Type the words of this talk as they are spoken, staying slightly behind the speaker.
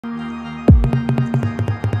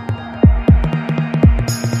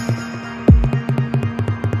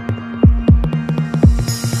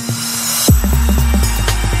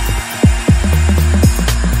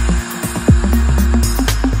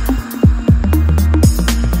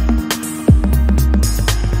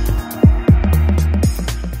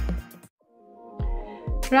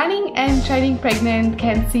Running and training pregnant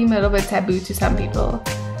can seem a little bit taboo to some people.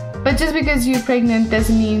 But just because you're pregnant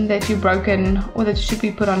doesn't mean that you're broken or that you should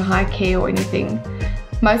be put on high care or anything.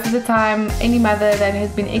 Most of the time, any mother that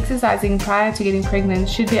has been exercising prior to getting pregnant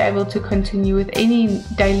should be able to continue with any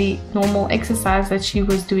daily normal exercise that she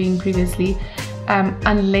was doing previously,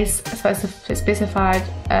 unless specified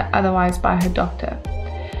otherwise by her doctor.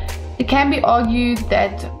 It can be argued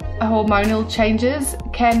that hormonal changes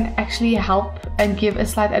can actually help and give a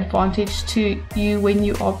slight advantage to you when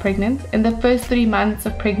you are pregnant. In the first 3 months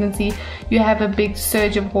of pregnancy, you have a big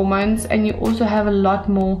surge of hormones, and you also have a lot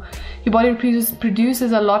more, your body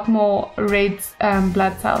produces a lot more red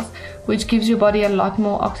blood cells, which gives your body a lot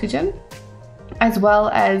more oxygen, as well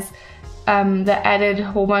as the added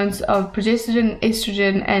hormones of progesterone,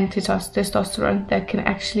 estrogen and testosterone that can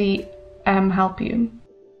actually help you.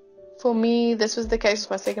 For me, this was the case with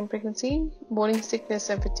my second pregnancy. Morning sickness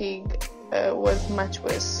and fatigue was much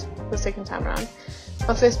worse the second time around.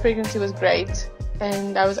 My first pregnancy was great,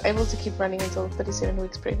 and I was able to keep running until 37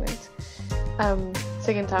 weeks pregnant.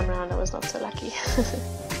 Second time around, I was not so lucky.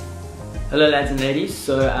 Hello lads and ladies,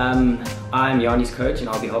 so I'm Yanni's coach, and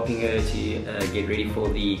I'll be helping her to get ready for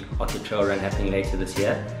the Otter Trail run happening later this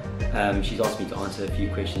year. She's asked me to answer a few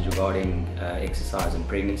questions regarding exercise and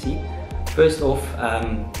pregnancy. First off,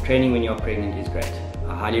 training when you're pregnant is great.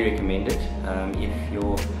 I highly recommend it. If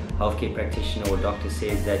your healthcare practitioner or doctor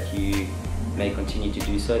says that you may continue to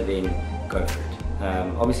do so, then go for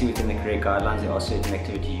it. Obviously within the correct guidelines, there are certain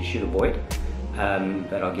activities you should avoid,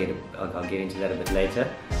 but I'll get into that a bit later.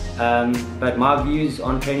 But my views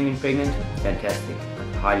on training when pregnant, fantastic.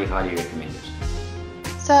 I highly recommend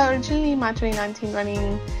it. So originally my 2019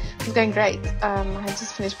 running was going great. I had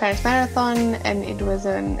just finished Paris Marathon, and it was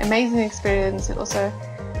an amazing experience. It also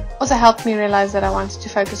helped me realize that I wanted to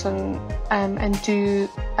focus on and do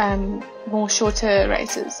more shorter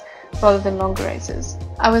races rather than longer races.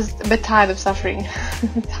 I was a bit tired of suffering,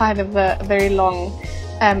 tired of the very long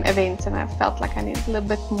events, and I felt like I needed a little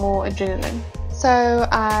bit more adrenaline. So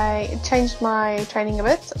I changed my training a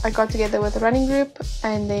bit. I got together with a running group,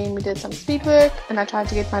 and then we did some speed work, and I tried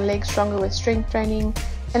to get my legs stronger with strength training,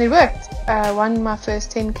 and it worked. I won my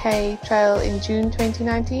first 10k trail in June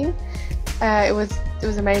 2019. It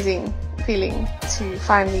was amazing feeling to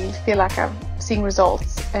finally feel like I'm seeing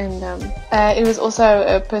results, and it was also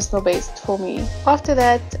a personal best for me. After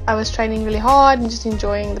that, I was training really hard and just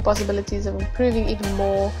enjoying the possibilities of improving even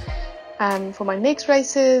more for my next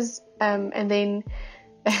races, and then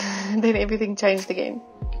then everything changed again.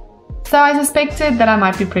 So I suspected that I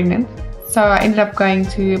might be pregnant, so I ended up going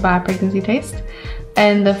to buy a pregnancy test,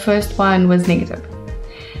 and the first one was negative.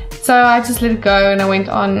 So I just let it go, and I went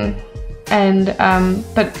on, and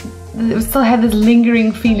but it still had this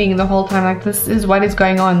lingering feeling the whole time, like this is what is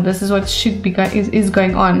going on, this is what should be is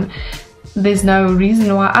going on. There's no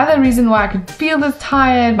other reason why I could feel this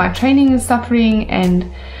tired, my training is suffering, and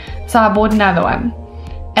so I bought another one.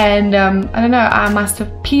 And I don't know, I must have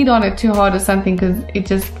peed on it too hard or something, because it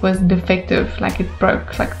just was defective, like it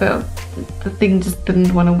broke, like the thing just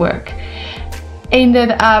didn't want to work.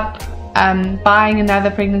 Ended up buying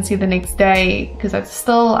another pregnancy the next day, because I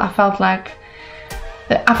felt like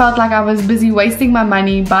I was busy wasting my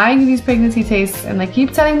money buying these pregnancy tests, and they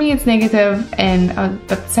keep telling me it's negative, and at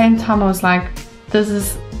the same time I was like,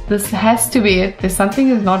 this has to be it, there's something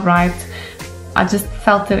is not right. I just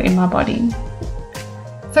felt it in my body.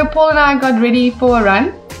 So Paul and I got ready for a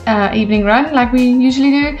run, evening run like we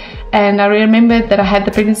usually do, and I remembered that I had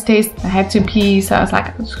the pregnancy test, I had to pee, so I was like,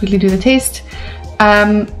 I'll just quickly do the test.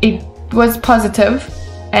 It was positive,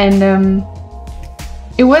 and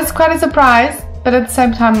it was quite a surprise, but at the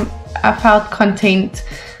same time I felt content,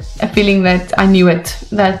 a feeling that I knew it,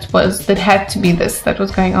 that had to be this that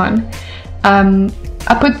was going on.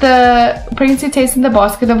 I put the pregnancy test in the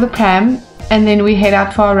basket of the pram, and then we head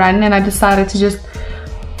out for a run, and I decided to just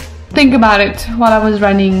think about it while I was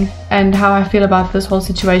running, and how I feel about this whole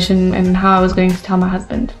situation, and how I was going to tell my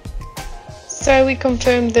husband. So we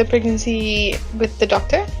confirmed the pregnancy with the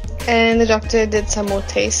doctor, and the doctor did some more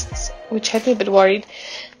tests, which had me a bit worried.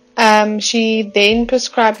 She then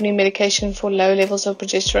prescribed me medication for low levels of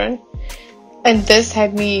progesterone, and this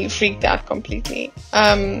had me freaked out completely.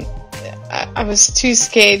 I was too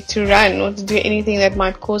scared to run or to do anything that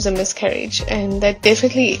might cause a miscarriage, and that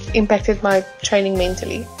definitely impacted my training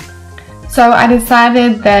mentally. So I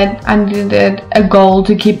decided that I needed a goal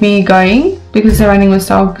to keep me going, because the running was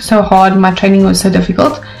so hard and my training was so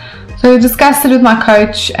difficult. So I discussed it with my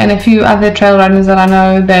coach and a few other trail runners that I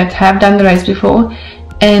know that have done the race before,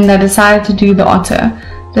 and I decided to do the Otter.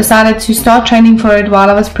 decided to start training for it while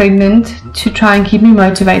I was pregnant to try and keep me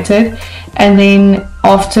motivated, and then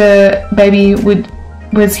after baby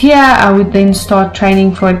was here, I would then start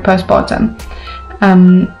training for it postpartum.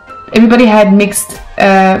 Everybody had mixed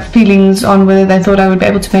feelings on whether they thought I would be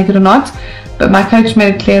able to make it or not, but my coach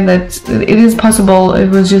made it clear that it is possible. It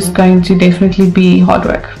was just going to definitely be hard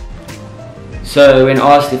work. So when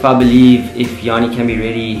asked if I believe if Yanni can be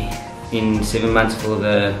ready in 7 months for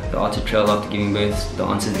the Otter Trail after giving birth, the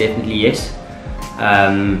answer is definitely yes.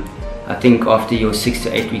 I think after your 6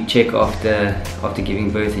 to 8 week check after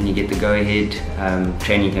giving birth and you get the go ahead,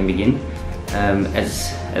 training can begin.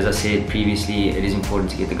 As I said previously, it is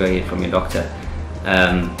important to get the go ahead from your doctor.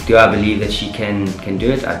 Do I believe that she can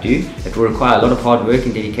do it? I do. It will require a lot of hard work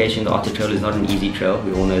and dedication. The Otter Trail is not an easy trail,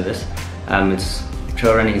 we all know this.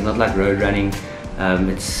 Trail running is not like road running.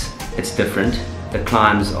 It's different. The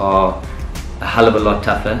climbs are a hell of a lot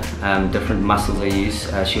tougher. Different muscles are used.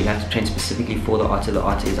 She will have to train specifically for the Otter. The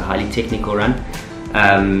Otter is a highly technical run.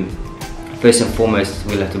 First and foremost,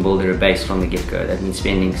 we'll have to build her a base from the get-go. That means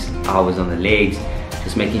spending hours on the legs,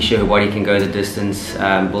 just making sure her body can go the distance,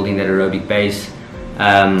 building that aerobic base.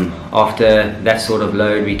 After that sort of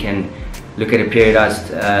load, we can look at a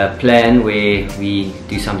periodized plan where we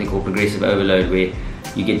do something called progressive overload, where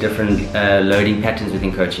you get different loading patterns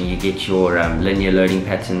within coaching. You get your linear loading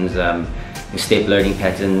patterns, your step loading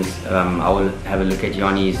patterns. I will have a look at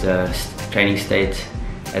Yanni's training state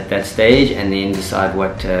at that stage and then decide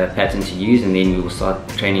what pattern to use, and then we will start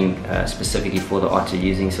training specifically for the Otter,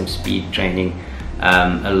 using some speed training,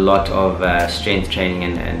 a lot of strength training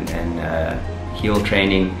and heel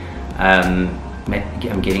training.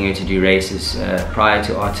 I'm getting her to do races prior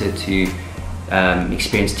to Otter to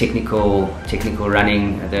experience technical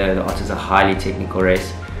running. The Otter's a highly technical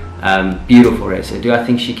race, beautiful race. So do I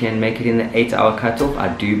think she can make it in the 8-hour cutoff? I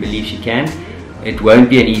do believe she can. It won't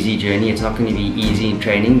be an easy journey. It's not going to be easy in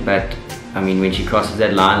training, but I mean, when she crosses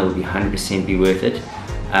that line, it will be 100% be worth it.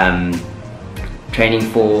 Training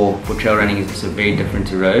for trail running is also very different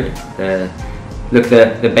to road.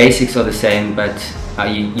 The basics are the same, but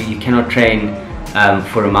you cannot train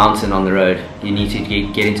for a mountain on the road. You need to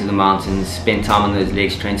get into the mountains, spend time on those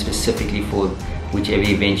legs, train specifically for whichever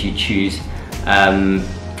event you choose.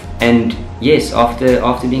 And yes,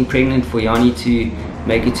 after being pregnant, for Yanni to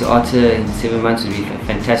make it to Otter in 7 months would be a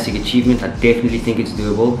fantastic achievement. I definitely think it's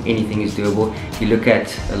doable. Anything is doable. You look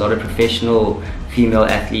at a lot of professional female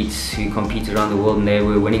athletes who compete around the world, and they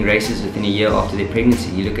were winning races within a year after their pregnancy.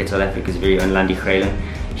 You look at South Africa's very own Landi Krelen.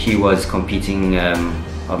 She was competing, I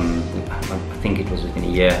think it was within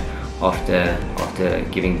a year after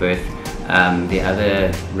giving birth. The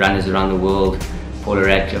other runners around the world, Paula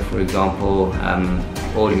Radcliffe, for example,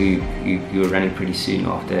 all who were running pretty soon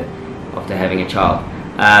after having a child.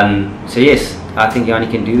 So yes, I think Yanni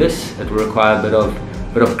can do this. It will require a bit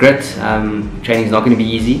of grit. Training is not going to be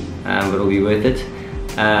easy, but it will be worth it.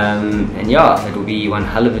 And yeah, it will be one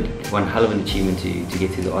hell of an achievement to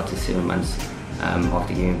get to the Otter 7 months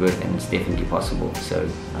after giving birth, and it's definitely possible. So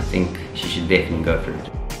I think she should definitely go for it.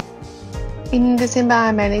 In December,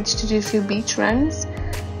 I managed to do a few beach runs,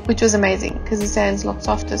 which was amazing because the sand's a lot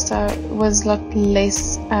softer, so it was a lot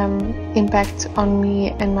less impact on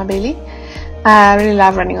me and my belly. I really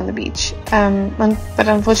love running on the beach, but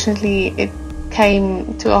unfortunately it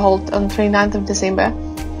came to a halt on 29th of December.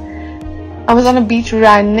 I was on a beach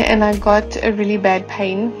run and I got a really bad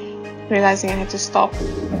pain, realizing I had to stop.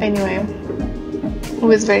 Anyway, it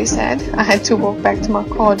was very sad. I had to walk back to my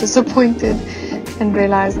car disappointed and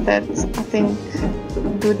realized that I think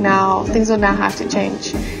things will now have to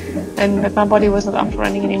change, and that my body was not up for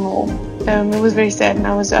running anymore. It was very sad, and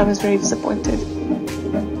I was very disappointed.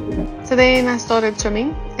 So then I started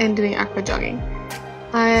swimming and doing aqua jogging.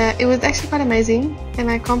 It was actually quite amazing,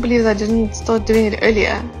 and I can't believe I didn't start doing it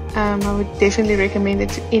earlier. I would definitely recommend it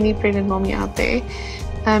to any pregnant mommy out there.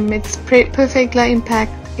 It's perfect low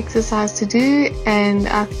impact exercise to do, and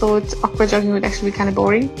I thought aqua jogging would actually be kind of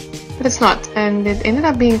boring, but it's not, and it ended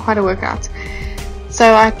up being quite a workout.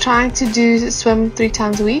 So I tried to swim 3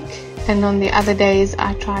 times a week, and on the other days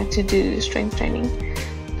I tried to do strength training.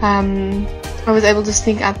 I was able to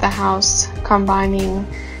sneak out the house, combining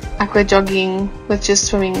aqua jogging with just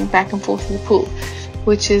swimming back and forth in the pool,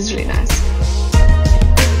 which is really nice.